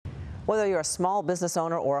Whether you're a small business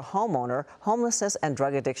owner or a homeowner, homelessness and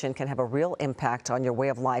drug addiction can have a real impact on your way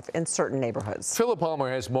of life in certain neighborhoods. Philip Palmer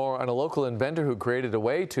has more on a local inventor who created a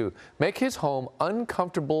way to make his home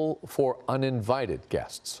uncomfortable for uninvited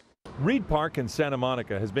guests. Reed Park in Santa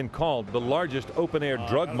Monica has been called the largest open-air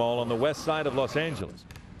drug mall on the west side of Los Angeles.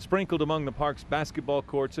 Sprinkled among the park's basketball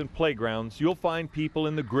courts and playgrounds, you'll find people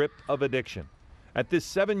in the grip of addiction. At this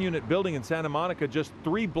 7-unit building in Santa Monica, just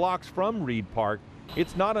 3 blocks from Reed Park,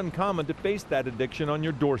 it's not uncommon to face that addiction on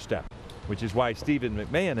your doorstep, which is why Stephen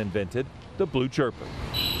McMahon invented the Blue Chirper.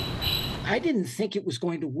 I didn't think it was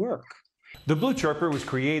going to work. The Blue Chirper was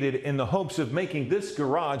created in the hopes of making this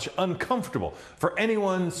garage uncomfortable for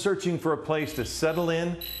anyone searching for a place to settle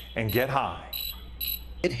in and get high.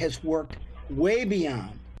 It has worked way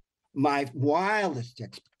beyond my wildest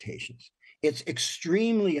expectations. It's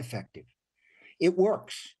extremely effective. It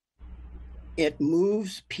works. It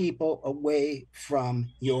moves people away from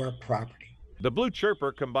your property. The Blue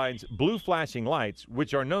Chirper combines blue flashing lights,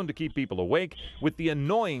 which are known to keep people awake, with the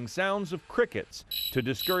annoying sounds of crickets to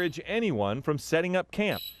discourage anyone from setting up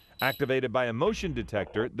camp. Activated by a motion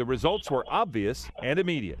detector, the results were obvious and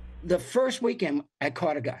immediate. The first weekend, I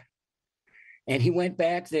caught a guy, and he went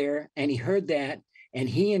back there, and he heard that, and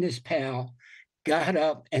he and his pal got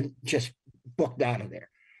up and just booked out of there.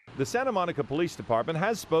 The Santa Monica Police Department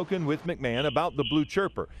has spoken with McMahon about the Blue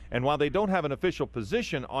Chirper, and while they don't have an official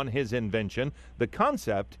position on his invention, the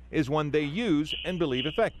concept is one they use and believe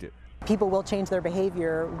effective. People will change their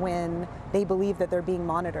behavior when they believe that they're being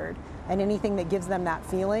monitored, and anything that gives them that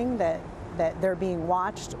feeling that they're being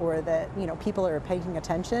watched, or that people are paying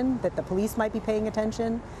attention, that the police might be paying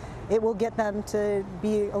attention, it will get them to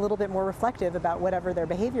be a little bit more reflective about whatever their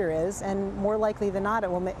behavior is, and more likely than not,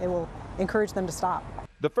 it will encourage them to stop.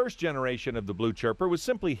 The first generation of the Blue Chirper was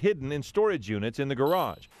simply hidden in storage units in the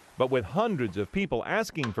garage. But with hundreds of people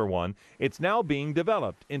asking for one, it's now being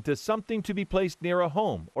developed into something to be placed near a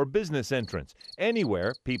home or business entrance,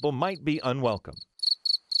 anywhere people might be unwelcome.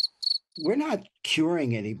 We're not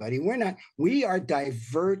curing anybody. We are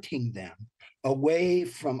diverting them away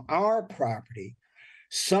from our property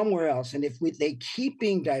somewhere else. And if they keep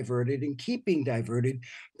being diverted and keep being diverted,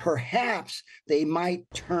 perhaps they might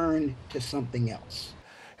turn to something else.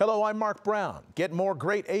 Hello, I'm Mark Brown. Get more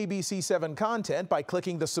great ABC7 content by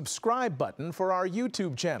clicking the subscribe button for our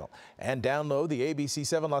YouTube channel, and download the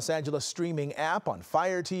ABC7 Los Angeles streaming app on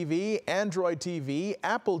Fire TV, Android TV,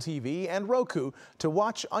 Apple TV, and Roku to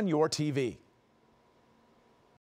watch on your TV.